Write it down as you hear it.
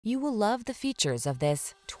You will love the features of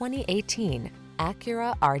this 2018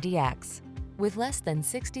 Acura RDX. With less than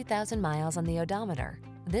 60,000 miles on the odometer,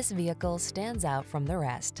 this vehicle stands out from the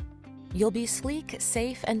rest. You'll be sleek,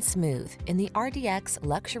 safe, and smooth in the RDX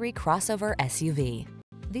luxury crossover SUV.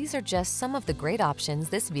 These are just some of the great options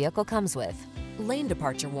this vehicle comes with: lane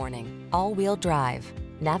departure warning, all-wheel drive,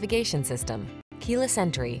 navigation system, keyless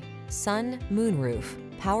entry, sun, moonroof,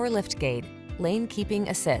 power liftgate, lane keeping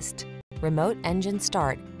assist, remote engine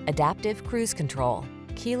start, adaptive cruise control,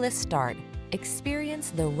 keyless start. Experience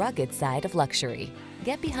the rugged side of luxury.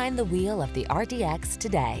 Get behind the wheel of the RDX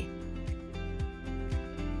today.